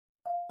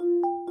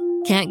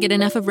Can't get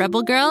enough of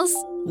Rebel Girls?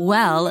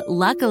 Well,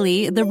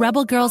 luckily, the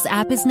Rebel Girls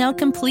app is now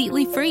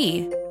completely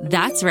free.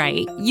 That's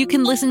right. You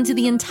can listen to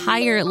the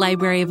entire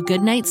library of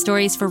goodnight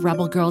stories for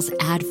Rebel Girls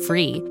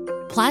ad-free.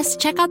 Plus,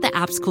 check out the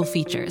app's cool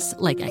features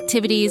like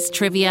activities,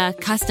 trivia,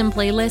 custom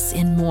playlists,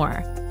 and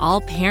more.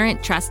 All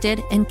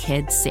parent-trusted and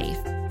kids-safe.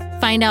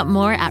 Find out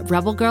more at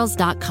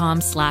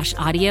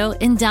rebelgirls.com/audio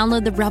and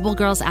download the Rebel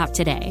Girls app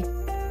today.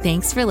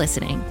 Thanks for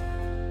listening.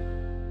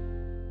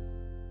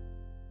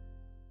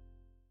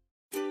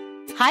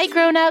 Hi,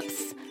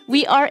 grown-ups!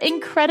 We are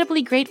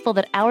incredibly grateful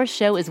that our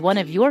show is one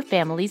of your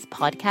family's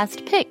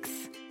podcast picks.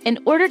 In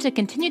order to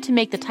continue to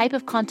make the type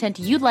of content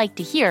you'd like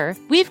to hear,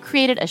 we've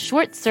created a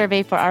short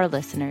survey for our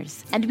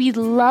listeners, and we'd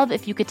love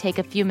if you could take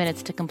a few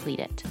minutes to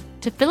complete it.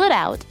 To fill it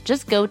out,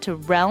 just go to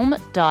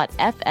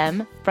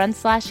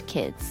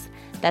realm.fm/kids.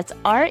 That's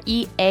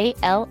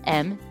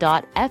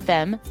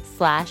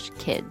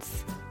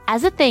REALM.fm/kids.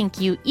 As a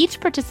thank you, each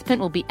participant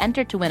will be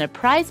entered to win a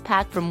prize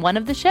pack from one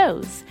of the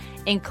shows,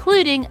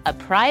 including a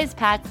prize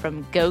pack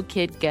from Go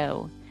Kid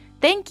Go.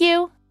 Thank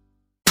you!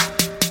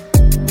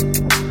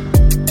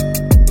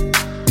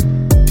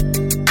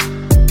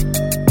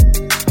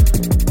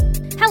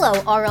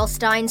 Hello, R.L.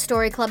 Stine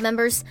Story Club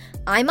members.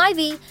 I'm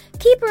Ivy,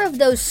 keeper of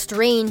those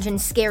strange and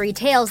scary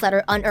tales that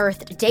are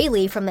unearthed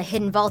daily from the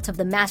hidden vaults of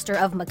the master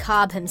of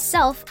macabre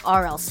himself,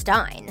 R.L.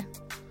 Stine.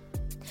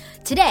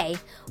 Today,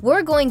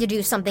 we're going to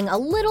do something a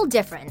little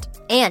different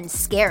and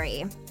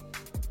scary.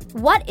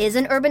 What is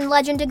an urban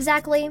legend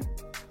exactly?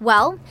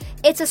 Well,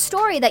 it's a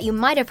story that you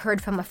might have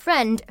heard from a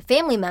friend,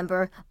 family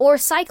member, or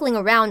cycling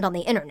around on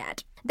the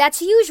internet.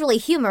 That's usually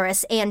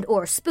humorous and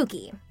or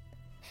spooky.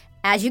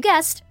 As you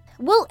guessed,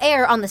 we'll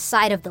err on the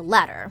side of the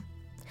latter.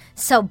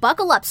 So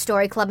buckle up,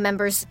 Story Club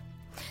members.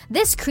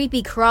 This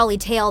creepy crawly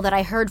tale that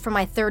I heard from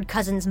my third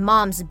cousin's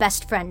mom's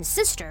best friend's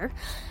sister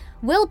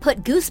will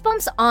put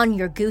goosebumps on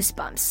your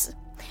goosebumps.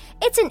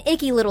 It's an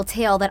icky little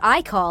tale that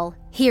I call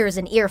Here's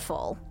an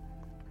Earful.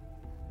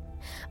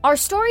 Our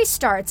story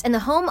starts in the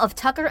home of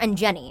Tucker and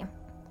Jenny.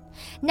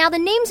 Now, the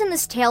names in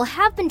this tale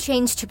have been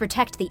changed to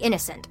protect the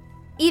innocent,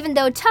 even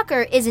though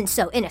Tucker isn't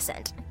so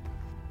innocent.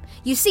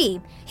 You see,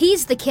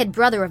 he's the kid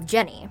brother of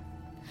Jenny.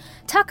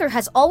 Tucker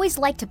has always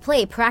liked to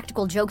play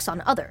practical jokes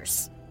on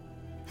others.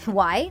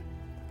 Why?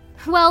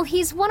 Well,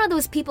 he's one of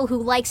those people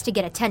who likes to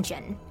get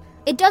attention.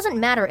 It doesn't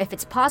matter if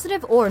it's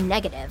positive or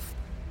negative.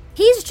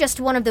 He's just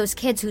one of those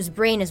kids whose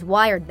brain is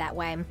wired that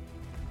way.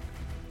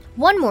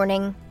 One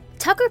morning,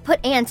 Tucker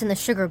put ants in the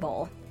sugar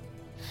bowl.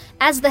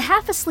 As the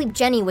half-asleep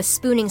Jenny was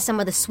spooning some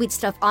of the sweet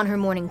stuff on her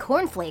morning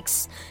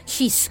cornflakes,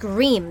 she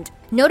screamed,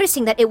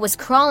 noticing that it was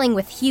crawling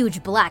with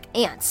huge black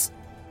ants.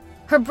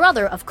 Her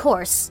brother, of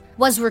course,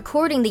 was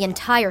recording the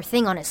entire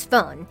thing on his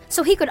phone,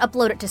 so he could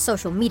upload it to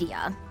social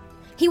media.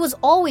 He was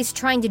always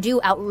trying to do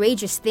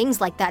outrageous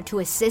things like that to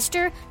his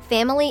sister,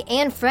 family,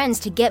 and friends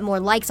to get more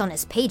likes on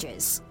his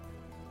pages.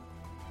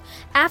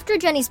 After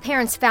Jenny's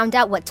parents found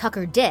out what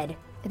Tucker did,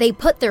 they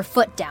put their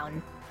foot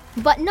down.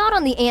 But not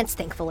on the ants,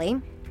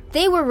 thankfully.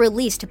 They were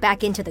released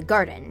back into the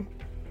garden.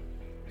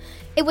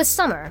 It was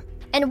summer,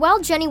 and while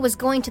Jenny was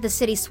going to the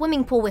city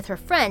swimming pool with her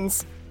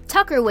friends,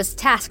 Tucker was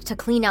tasked to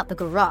clean out the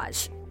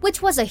garage,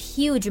 which was a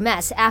huge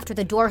mess after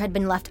the door had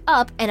been left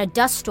up and a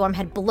dust storm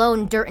had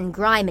blown dirt and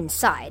grime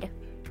inside.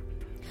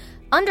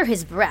 Under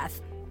his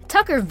breath,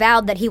 Tucker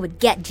vowed that he would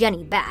get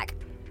Jenny back.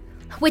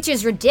 Which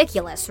is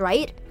ridiculous,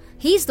 right?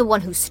 He's the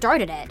one who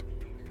started it.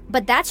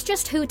 But that's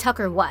just who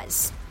Tucker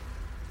was.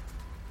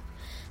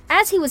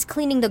 As he was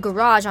cleaning the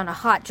garage on a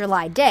hot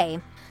July day,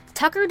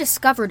 Tucker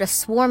discovered a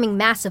swarming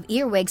mass of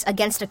earwigs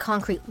against a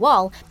concrete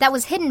wall that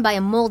was hidden by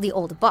a moldy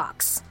old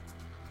box.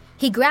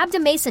 He grabbed a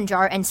mason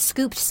jar and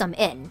scooped some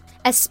in,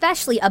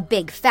 especially a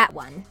big fat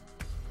one.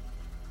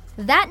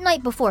 That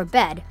night before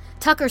bed,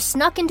 Tucker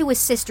snuck into his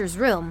sister's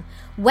room,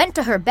 went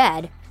to her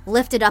bed,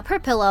 lifted up her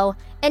pillow,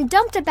 and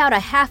dumped about a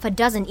half a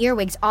dozen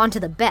earwigs onto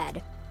the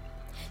bed.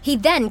 He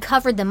then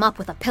covered them up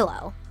with a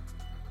pillow.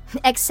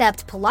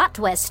 Except, plot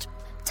twist,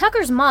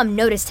 Tucker's mom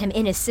noticed him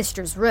in his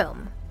sister's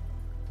room.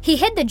 He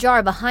hid the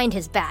jar behind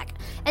his back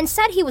and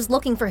said he was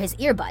looking for his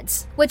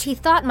earbuds, which he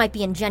thought might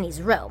be in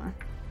Jenny's room.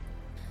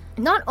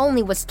 Not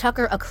only was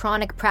Tucker a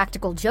chronic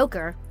practical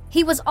joker,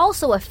 he was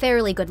also a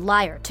fairly good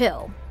liar,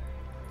 too.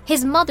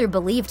 His mother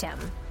believed him.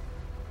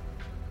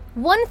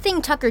 One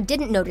thing Tucker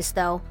didn't notice,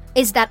 though,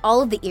 is that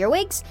all of the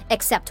earwigs,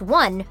 except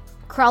one,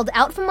 crawled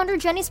out from under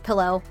Jenny's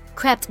pillow,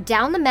 crept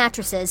down the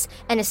mattresses,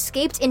 and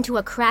escaped into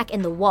a crack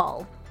in the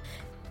wall.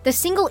 The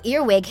single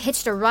earwig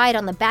hitched a ride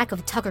on the back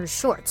of Tucker's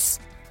shorts.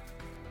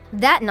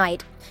 That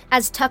night,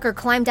 as Tucker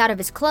climbed out of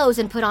his clothes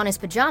and put on his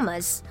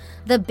pajamas,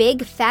 the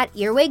big, fat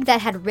earwig that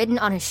had ridden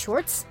on his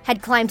shorts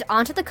had climbed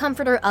onto the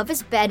comforter of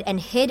his bed and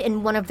hid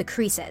in one of the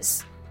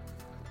creases.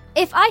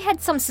 If I had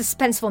some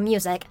suspenseful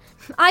music,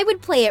 I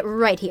would play it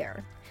right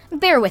here.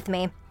 Bear with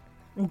me.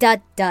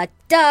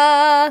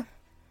 Da-da-da!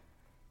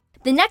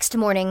 The next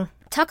morning,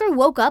 Tucker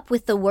woke up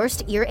with the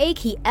worst earache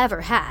he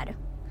ever had.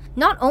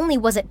 Not only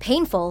was it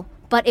painful,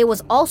 but it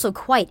was also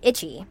quite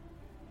itchy.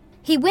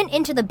 He went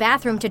into the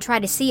bathroom to try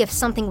to see if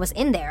something was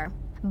in there,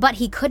 but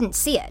he couldn't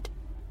see it.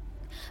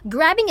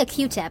 Grabbing a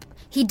Q-tip,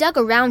 he dug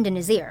around in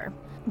his ear,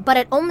 but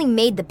it only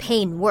made the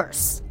pain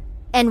worse.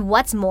 And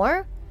what's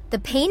more, the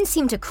pain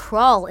seemed to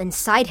crawl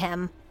inside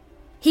him.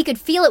 He could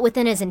feel it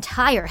within his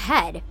entire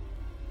head.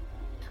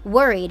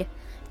 Worried,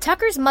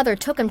 Tucker's mother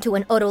took him to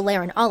an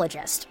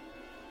otolaryngologist.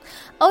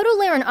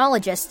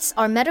 Otolaryngologists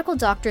are medical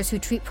doctors who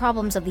treat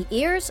problems of the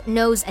ears,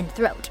 nose, and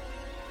throat.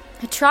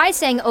 Try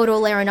saying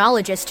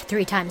otolaryngologist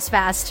 3 times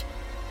fast.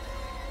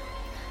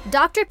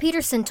 Dr.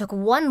 Peterson took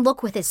one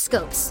look with his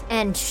scopes,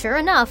 and sure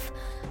enough,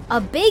 a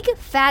big,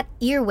 fat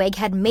earwig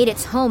had made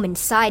its home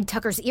inside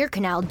Tucker's ear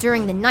canal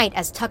during the night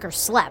as Tucker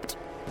slept.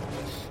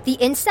 The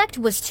insect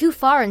was too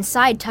far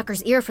inside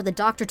Tucker's ear for the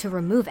doctor to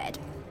remove it.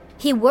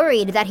 He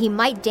worried that he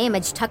might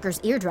damage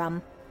Tucker's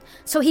eardrum,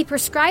 so he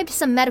prescribed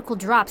some medical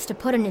drops to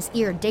put in his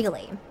ear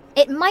daily.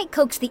 It might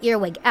coax the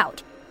earwig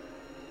out.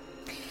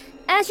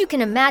 As you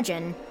can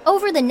imagine,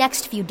 over the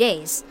next few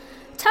days,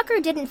 Tucker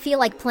didn't feel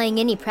like playing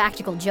any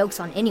practical jokes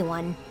on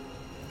anyone.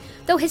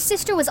 Though his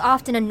sister was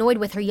often annoyed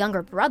with her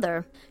younger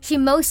brother, she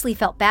mostly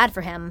felt bad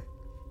for him.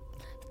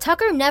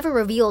 Tucker never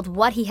revealed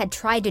what he had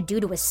tried to do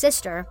to his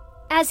sister,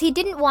 as he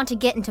didn't want to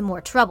get into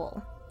more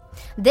trouble.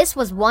 This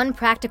was one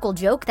practical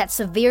joke that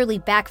severely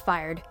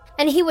backfired,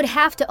 and he would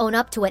have to own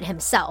up to it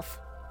himself.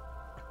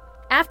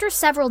 After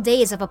several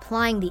days of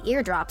applying the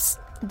eardrops,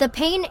 the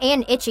pain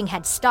and itching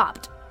had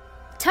stopped.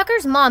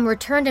 Tucker's mom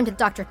returned him to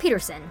Dr.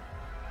 Peterson.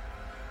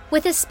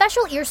 With his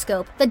special ear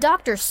scope, the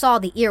doctor saw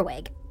the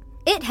earwig.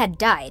 It had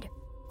died.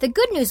 The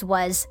good news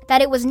was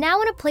that it was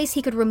now in a place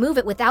he could remove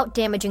it without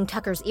damaging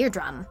Tucker's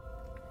eardrum.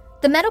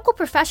 The medical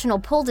professional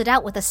pulled it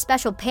out with a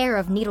special pair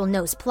of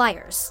needle-nose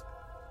pliers.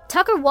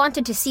 Tucker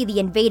wanted to see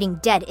the invading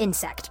dead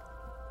insect.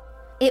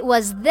 It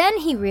was then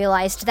he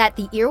realized that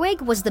the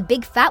earwig was the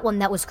big fat one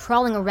that was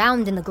crawling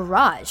around in the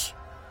garage.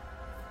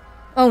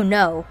 "Oh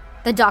no,"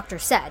 the doctor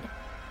said.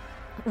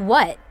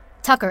 "What?"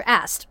 Tucker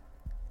asked.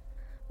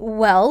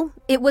 "Well,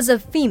 it was a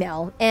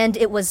female, and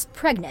it was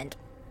pregnant.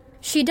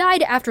 She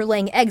died after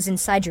laying eggs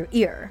inside your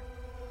ear."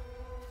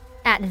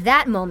 At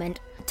that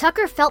moment,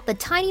 Tucker felt the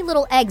tiny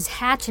little eggs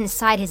hatch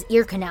inside his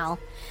ear canal,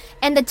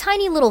 and the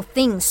tiny little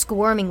thing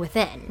squirming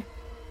within.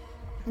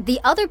 The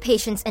other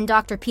patients in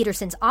Dr.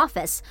 Peterson's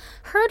office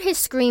heard his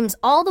screams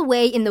all the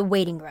way in the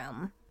waiting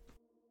room.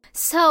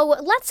 So,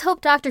 let's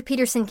hope Dr.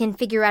 Peterson can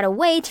figure out a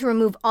way to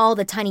remove all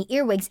the tiny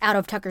earwigs out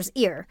of Tucker's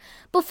ear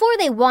before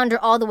they wander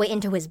all the way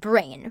into his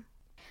brain.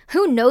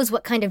 Who knows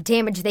what kind of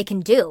damage they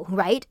can do,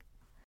 right?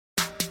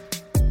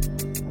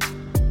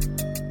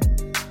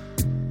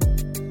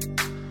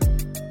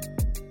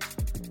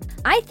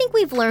 I think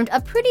we've learned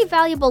a pretty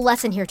valuable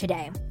lesson here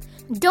today.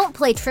 Don't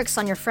play tricks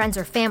on your friends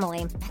or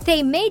family.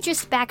 They may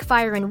just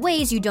backfire in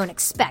ways you don't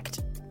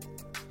expect.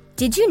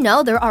 Did you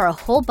know there are a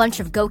whole bunch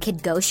of Go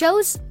Kid Go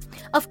shows?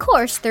 Of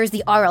course, there's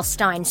the R.L.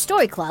 Stine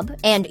Story Club,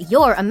 and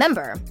you're a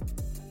member.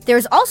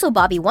 There's also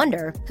Bobby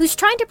Wonder, who's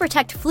trying to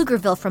protect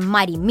Pflugerville from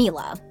Mighty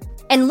Mila.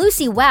 And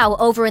Lucy Wow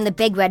over in the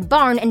Big Red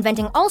Barn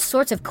inventing all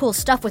sorts of cool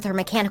stuff with her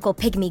mechanical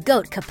pygmy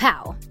goat,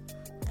 Kapow.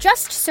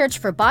 Just search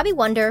for Bobby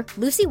Wonder,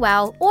 Lucy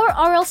Wow, or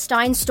R.L.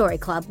 Stine Story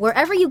Club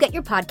wherever you get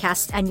your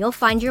podcasts and you'll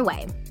find your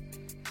way.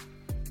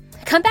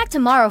 Come back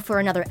tomorrow for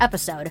another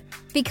episode,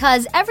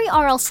 because every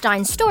R.L.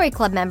 Stine Story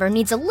Club member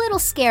needs a little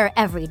scare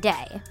every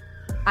day.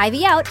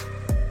 Ivy out!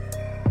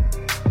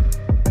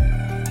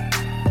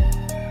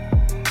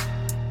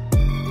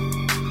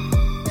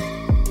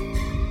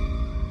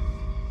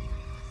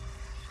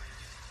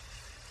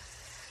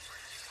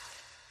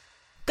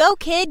 Go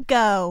Kid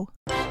Go!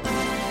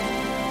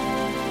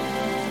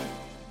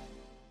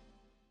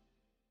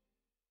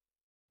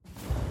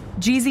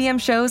 GZM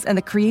Shows and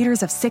the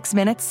creators of 6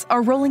 Minutes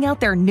are rolling out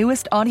their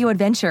newest audio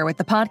adventure with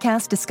the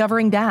podcast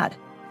Discovering Dad.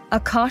 A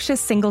cautious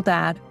single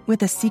dad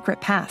with a secret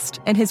past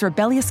and his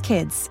rebellious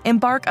kids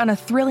embark on a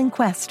thrilling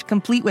quest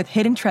complete with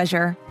hidden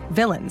treasure,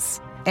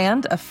 villains,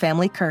 and a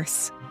family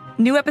curse.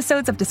 New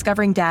episodes of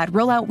Discovering Dad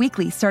roll out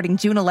weekly starting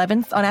June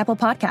 11th on Apple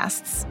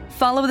Podcasts.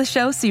 Follow the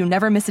show so you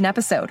never miss an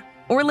episode,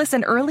 or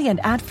listen early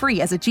and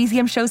ad-free as a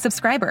GZM Shows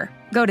subscriber.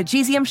 Go to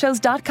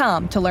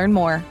gzmshows.com to learn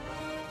more.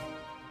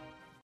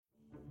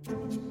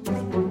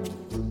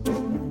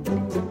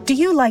 Do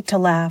you like to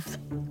laugh?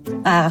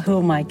 Who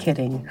am I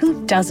kidding?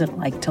 Who doesn't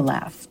like to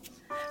laugh?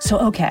 So,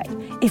 okay,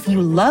 if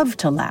you love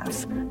to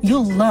laugh,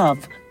 you'll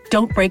love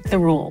Don't Break the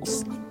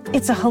Rules.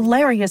 It's a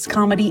hilarious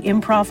comedy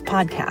improv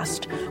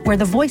podcast where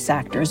the voice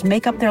actors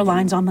make up their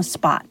lines on the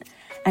spot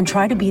and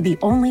try to be the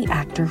only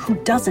actor who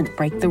doesn't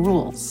break the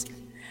rules.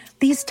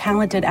 These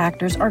talented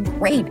actors are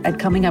great at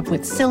coming up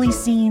with silly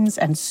scenes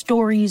and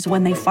stories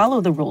when they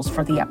follow the rules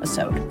for the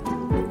episode.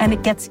 And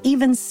it gets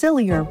even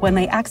sillier when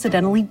they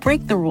accidentally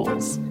break the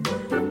rules.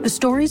 The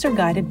stories are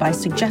guided by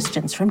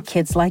suggestions from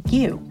kids like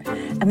you,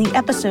 and the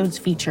episodes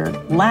feature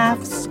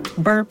laughs,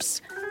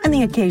 burps, and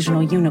the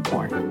occasional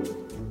unicorn.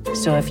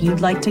 So if you'd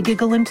like to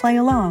giggle and play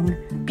along,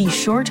 be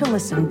sure to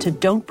listen to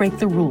Don't Break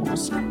the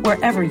Rules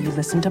wherever you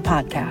listen to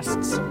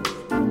podcasts.